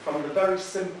continuum from the very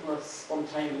simplest,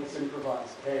 spontaneous,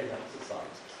 improvised paired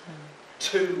exercises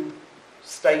to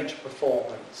stage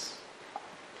performance,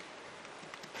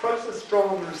 process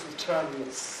drama is the term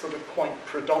that's sort of quite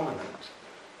predominant.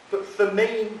 But for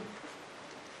me,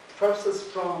 process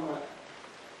drama,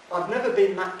 I've never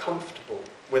been that comfortable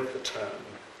with the term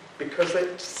because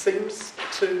it seems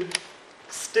to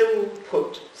still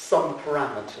put some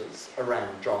parameters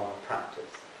around drama practice.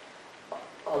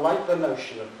 I like the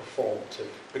notion of performative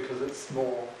because it's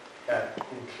more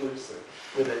inclusive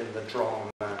within the drama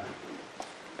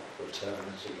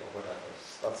fraternity or whatever.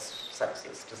 That's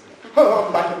sexist, isn't it?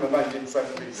 I'm back in the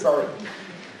 1970s, sorry.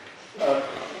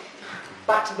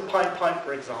 Back to the Pied Piper,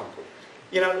 for example.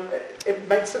 It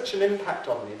made such an impact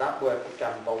on me, that work with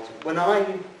Gavin Bolton. When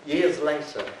I, years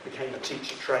later, became a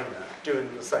teacher trainer doing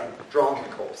the same drama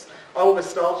course, I always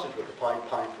started with the Pied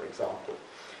Piper, for example.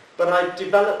 But I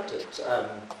developed it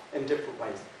in different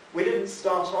ways. We didn't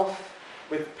start off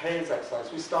with pairs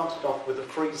exercise, we started off with a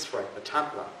freeze frame, a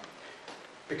tableau,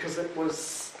 because it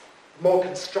was more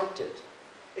constructed.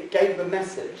 It gave the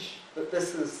message that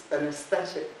this is an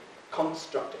aesthetic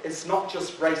construct. It's not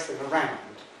just racing around.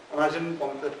 And I didn't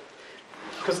want the...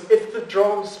 Because if the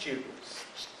drama students,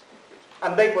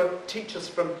 and they were teachers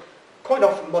from quite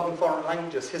often modern foreign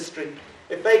languages, history,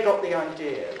 if they got the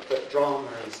idea that drama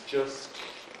is just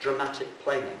dramatic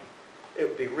playing, it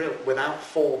would be real, without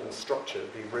form and structure, it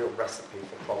would be a real recipe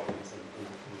for problems in the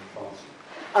classroom.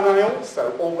 And I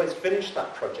also always finish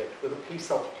that project with a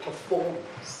piece of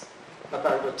performance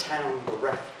about a town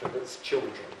bereft of its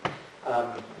children.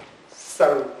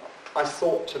 So I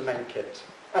sought to make it,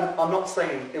 and I'm not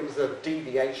saying it was a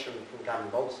deviation from Gavin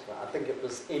Bolster, I think it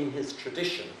was in his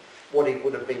tradition what he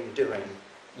would have been doing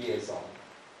years on.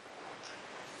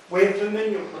 We're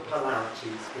familiar with the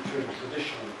polarities between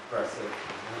traditional and progressive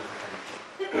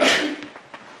and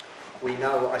we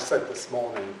know, I said this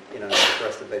morning,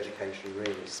 progressive education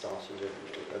really started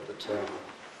at the turn,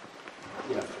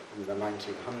 in the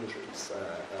 1900s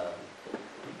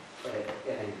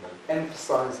in England,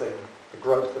 emphasising the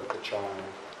growth of the child,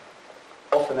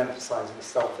 often emphasising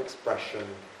self-expression,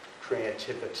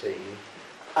 creativity,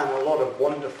 and a lot of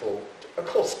wonderful, of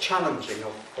course challenging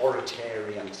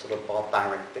authoritarian, sort of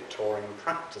barbaric Victorian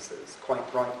practices, quite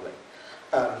rightly,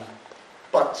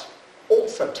 but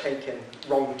also taken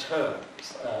wrong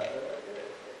turns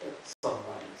in some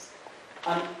ways.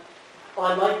 And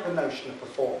I like the notion of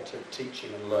performative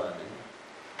teaching and learning.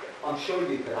 I'm sure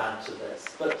you could add to this,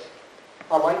 but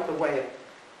I like the way it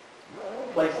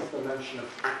places the notion of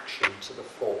action to the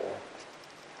fore.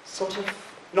 Sort of,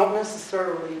 not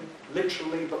necessarily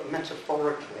literally, but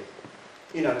metaphorically.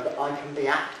 That I can be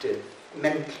active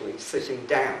mentally sitting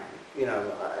down.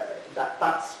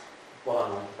 That's what I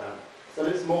like about it. That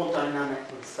it's more dynamic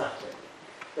than static.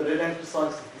 That it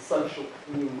emphasises the social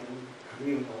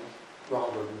communal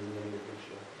rather than the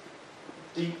individual.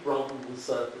 Deep rather than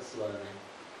surface learning.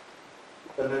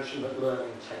 The notion that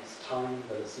learning takes time,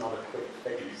 that it's not a quick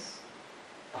fix.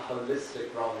 A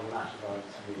holistic rather than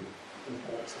atavized view.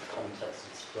 Importance of context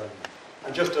and strain.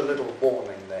 And just a little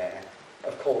warning there.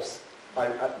 Of course, I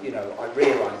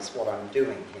realise what I'm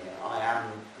doing here. I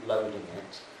am loading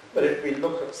it. But if we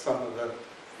look at some of the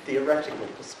theoretical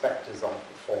perspectives on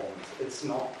performance, it's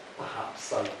not perhaps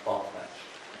so far-fetched.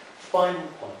 Final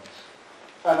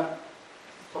point.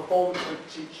 Performative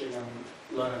teaching and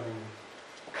learning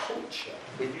culture.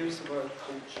 We've used the word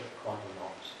culture quite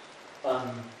a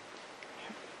lot.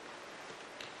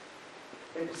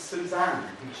 It was Suzanne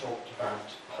who talked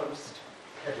about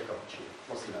post-pedagogy,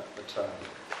 wasn't it, the term?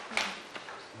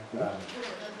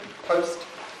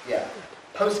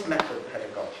 Post-method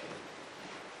pedagogy.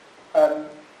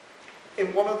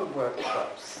 In one of the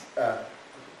workshops,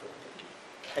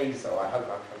 Keizo, I hope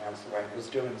I pronounced it right, was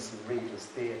doing some readers'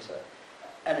 theatre,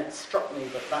 and it struck me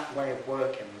that that way of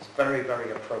working was very,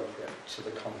 very appropriate to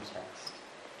the context.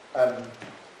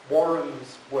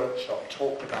 Warren's workshop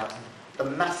talked about the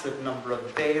massive number of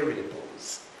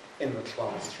variables in the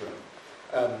classroom.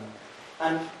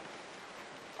 And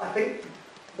I think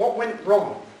what went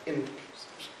wrong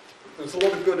there's a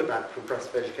lot of good about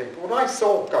progressive education, but what I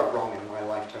saw go wrong in my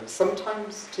lifetime,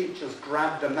 sometimes teachers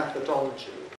grabbed a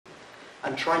methodology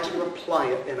and tried to apply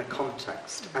it in a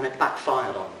context, and it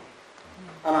backfired on them.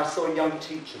 And I saw young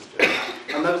teachers do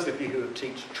it. And those of you who are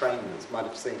teacher trainers might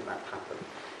have seen that happen.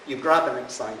 You grab an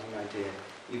exciting idea,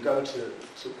 you go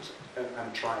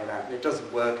and try it out, and it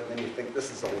doesn't work, and then you think,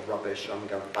 this is all rubbish, I'm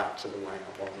going back to the way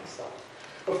I was myself.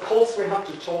 Of course, we have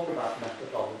to talk about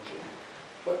methodology,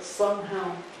 but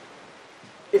somehow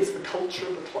it's the culture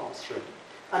of the classroom.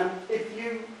 And if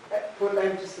you put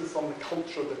emphasis on the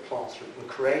culture of the classroom and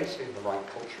creating the right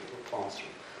culture of the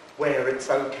classroom, where it's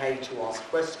okay to ask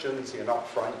questions, you're not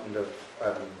frightened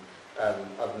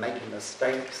of making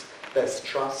mistakes, there's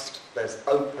trust, there's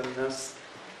openness,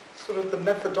 sort of the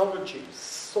methodologies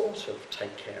sort of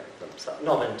take care of them. So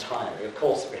not entirely, of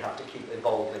course we have to keep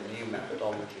evolving new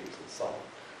methodologies and so on.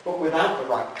 But without the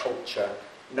right culture,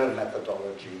 no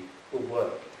methodology will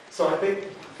work. So I think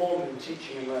performing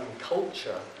teaching and learning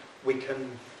culture, we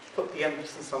can put the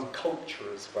emphasis on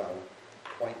culture as well,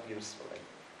 quite usefully.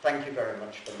 Thank you very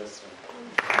much for listening.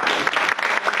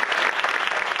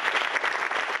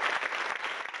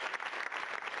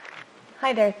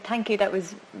 Hi there, thank you, that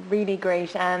was really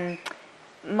great.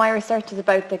 My research is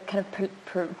about the kind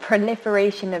of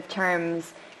proliferation of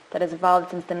terms that has evolved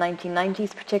since the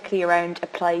 1990s, particularly around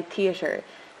applied theatre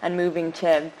and moving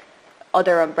to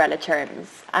other umbrella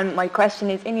terms. And my question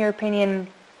is, in your opinion,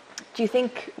 do you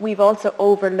think we've also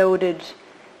overloaded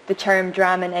the term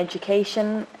drama in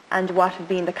education, and what have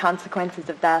been the consequences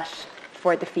of that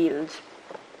for the field?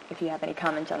 If you have any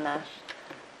comment on that.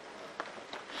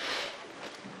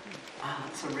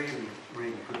 That's a really,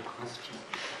 really good question.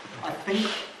 I think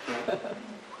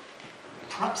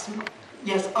perhaps,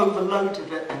 yes,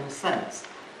 overloaded it in a sense.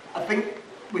 I think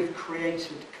we've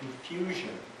created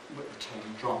confusion with the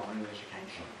term drama in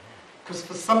education. Because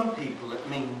for some people it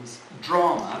means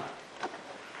drama,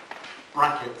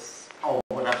 brackets, or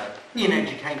whatever, in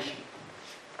education.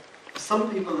 For some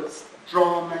people it's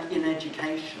drama in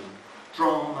education,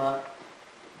 drama,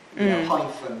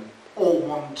 hyphen, all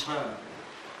one term.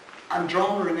 And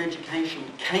drama in education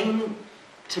came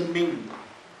to me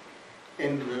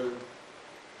in the,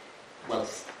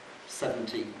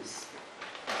 70s.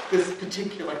 This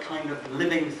particular kind of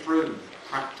living through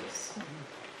practice.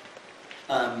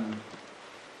 And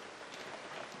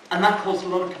that caused a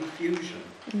lot of confusion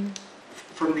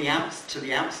from the to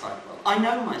the outside world. I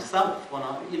know myself when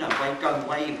going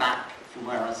way back from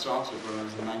where I started when I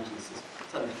was in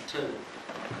 1972,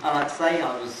 and I'd say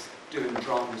I was doing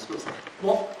drama in school. Say,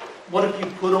 what have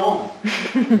you put on?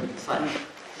 Say,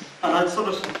 and I'd sort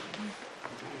of,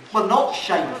 well, not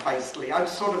shamefacedly, I'd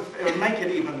sort of, it would make it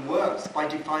even worse by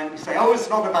defining, say, oh, it's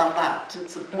not about that.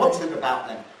 What's it about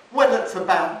then? Well, it's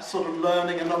about sort of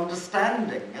learning and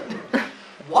understanding.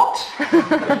 What?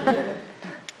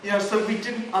 So we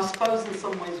didn't, I suppose in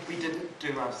some ways we didn't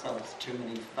do ourselves too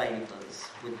many favours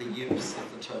with the use of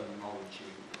the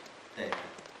terminology there.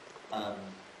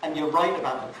 And you're right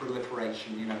about the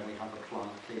proliferation, we have applied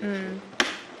theatre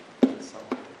and so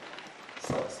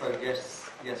on. So yes,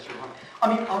 you're right. I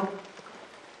mean,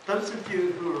 those of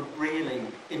you who are really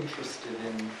interested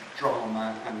in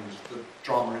drama and the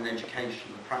drama in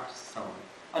education, the practice and so on,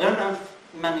 I don't know if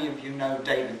many of you know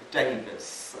David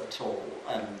Davis at all.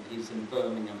 He's in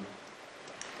Birmingham.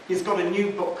 He's got a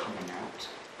new book coming out,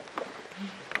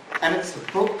 and it's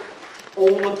a book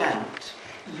all about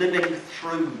living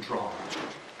through drama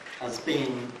as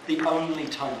being the only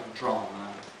type of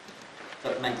drama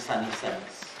that makes any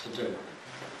sense to do.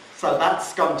 So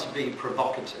that's going to be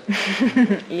provocative.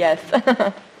 Yes.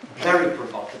 Very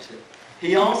provocative.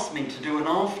 He asked me to do an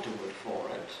afterword for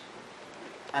it,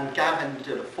 and Gavin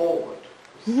did a forward.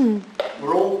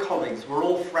 We're all colleagues, we're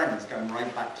all friends going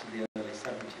right back to the early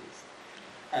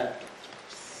 70s.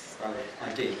 So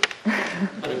I did.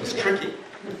 But it was tricky,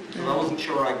 because I wasn't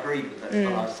sure I agreed with it,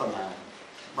 but I somehow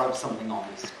wrote something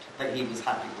honest that he was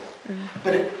happy with.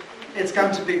 But it's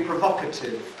going to be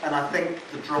provocative, and I think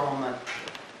the drama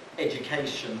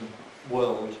education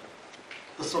world,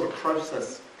 the sort of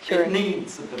process, it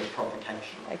needs a bit of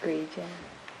provocation. Agreed, yeah.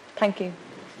 Thank you.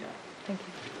 Yeah. Thank you.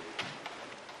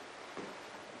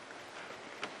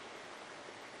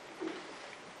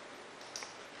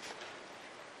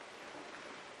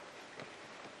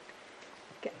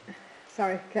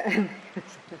 Sorry.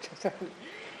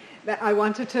 I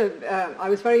wanted to, I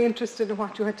was very interested in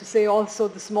what you had to say also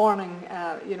this morning,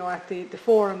 at the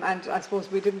forum, and I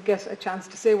suppose we didn't get a chance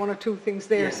to say one or two things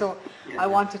there, so I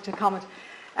wanted to comment.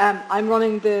 I'm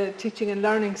running the Teaching and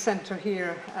Learning Centre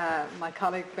here. My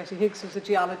colleague Betty Higgs, who's a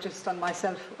geologist, and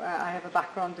myself, I have a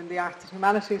background in the arts and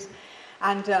humanities,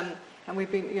 and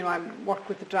we've been, I work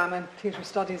with the drama and theatre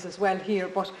studies as well here,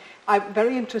 but I'm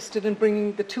very interested in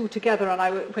bringing the two together,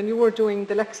 and when you were doing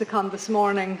the lexicon this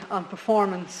morning on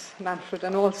performance, Manfred,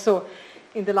 and also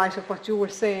in the light of what you were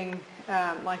saying,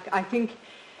 Mike, I think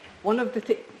one of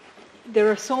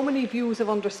there are so many views of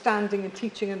understanding and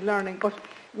teaching and learning, but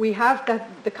we have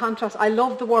the contrast. I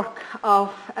love the work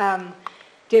of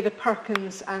David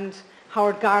Perkins and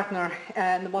Howard Gardner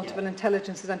and the multiple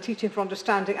intelligences and teaching for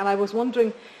understanding, and I was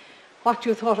wondering what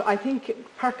you thought. I think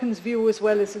Perkins' view as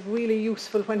well is really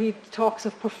useful when he talks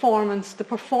of performance, the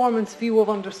performance view of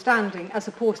understanding as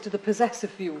opposed to the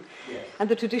possessive view. Yes. And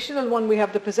the traditional one, we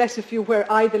have the possessive view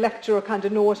where I, the lecturer, kind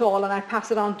of know it all and I pass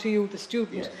it on to you, the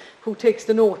student, who takes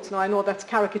the notes. Now I know that's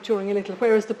caricaturing a little,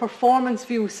 whereas the performance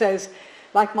view says,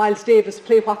 like Miles Davis,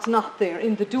 play what's not there.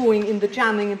 In the doing, in the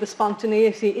jamming, in the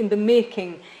spontaneity, in the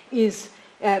making is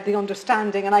the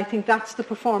understanding, and I think that's the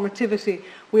performativity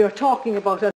we are talking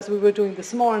about as we were doing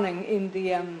this morning in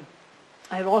the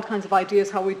I have all kinds of ideas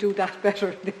how we do that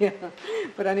better,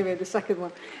 but anyway, the second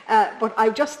one. But I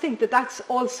just think that that's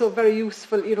also very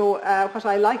useful. What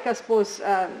I like, I suppose,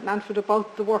 Manfred,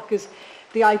 about the work is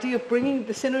the idea of bringing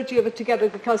the synergy of it together,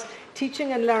 because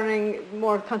teaching and learning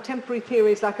more contemporary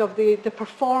theories, like of the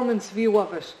performance view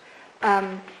of it,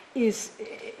 is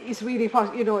really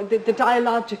what, the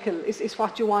dialogical is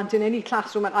what you want in any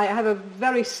classroom. And I have a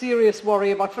very serious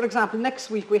worry about, for example, next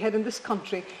week we head in this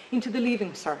country into the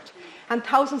Leaving Cert, and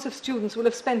thousands of students will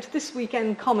have spent this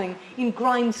weekend coming in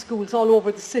grind schools all over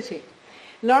the city,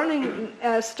 learning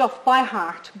stuff by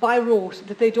heart, by rote,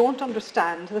 that they don't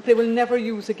understand, that they will never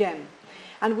use again.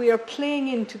 And we are playing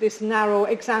into this narrow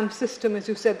exam system, as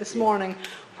you said this morning,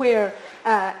 where,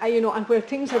 and where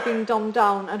things are being dumbed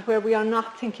down, and where we are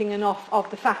not thinking enough of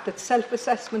the fact that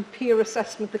self-assessment, peer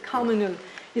assessment, the communal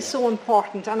is so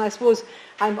important. And I suppose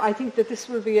I think that this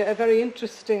will be a very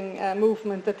interesting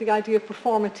movement, that the idea of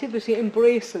performativity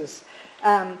embraces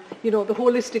the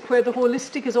holistic, where the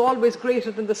holistic is always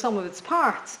greater than the sum of its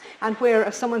parts, and where,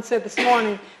 as someone said this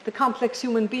morning, the complex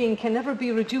human being can never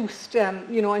be reduced,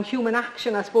 in human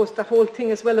action, I suppose, that whole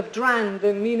thing as well of dran,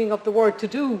 the meaning of the word to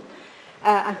do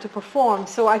and to perform.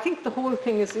 So I think the whole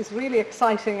thing is really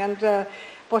exciting, and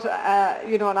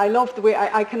and I love the way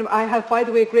I have, by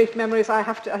the way, great memories. I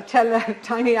have to tell a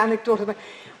tiny anecdote about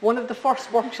one of the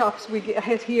first workshops we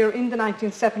had here in the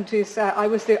 1970s. I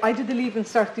was there. I did the Leave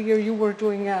Insert the year you were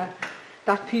doing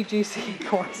that PGC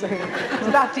course. So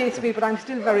that dates me, but I'm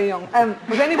still very young.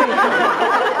 But anyway,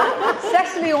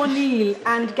 Cecily O'Neill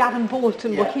and Gavin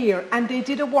Bolton were here, and they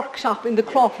did a workshop in the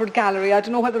Crawford Gallery. I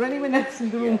don't know whether anyone else in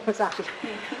the room was at it.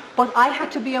 But I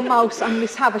had to be a mouse on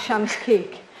Miss Havisham's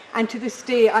cake. And to this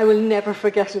day, I will never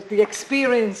forget it. The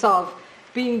experience of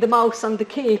being the mouse on the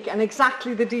cake, and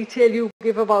exactly the detail you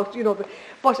give about,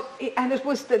 and it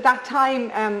was that time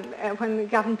when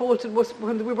Gavin Bolton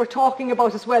when we were talking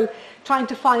about as well, trying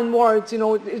to find words,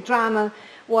 drama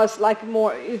was like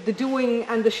more the doing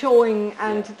and the showing,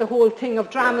 and the whole thing of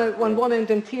drama on one end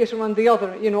and theatre on the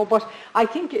other, but I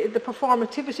think the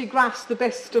performativity grasps the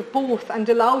best of both and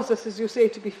allows us, as you say,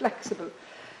 to be flexible.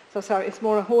 So sorry, it's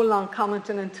more a whole long comment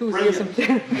and enthusiasm. Thank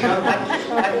you.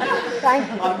 Thank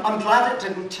you. I'm glad it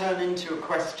didn't turn into a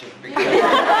question, because I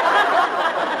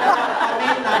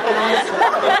mean that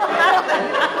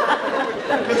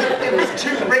because it was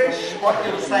too rich. What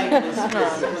you were saying was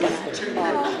too rich.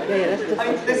 I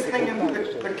mean, this thing in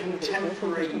the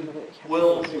contemporary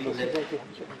world we live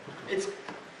in,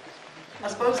 I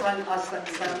suppose I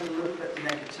sound a little bit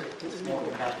negative this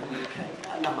morning about the UK,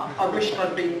 and I wish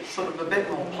I'd been sort of a bit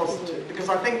more positive, because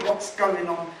I think what's going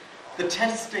on, the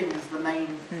testing is the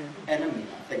main enemy,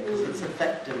 I think, because it's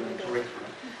affecting the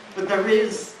curriculum. But there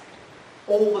is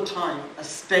all the time a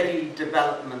steady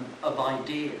development of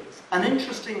ideas. And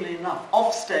interestingly enough,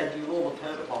 Ofsted, you all have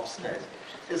heard of Ofsted,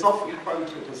 is often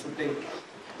quoted as the big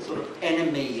sort of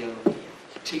enemy of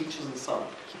teachers and so on.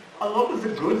 A lot of the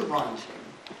good writing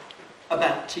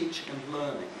about teaching and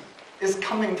learning is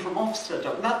coming from Ofsted.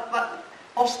 That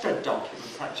Ofsted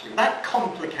documents, actually, that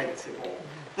complicates it all.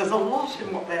 There's a lot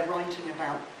in what they're writing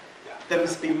about. There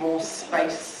must be more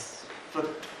space for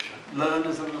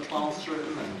learners in the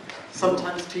classroom, and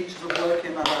sometimes teachers are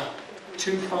working at a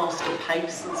too fast a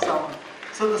pace and so on.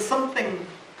 So there's something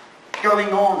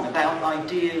going on about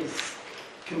ideas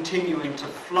continuing to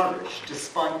flourish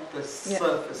despite this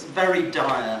surface very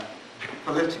dire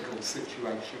political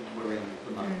situation we're in at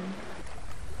the moment.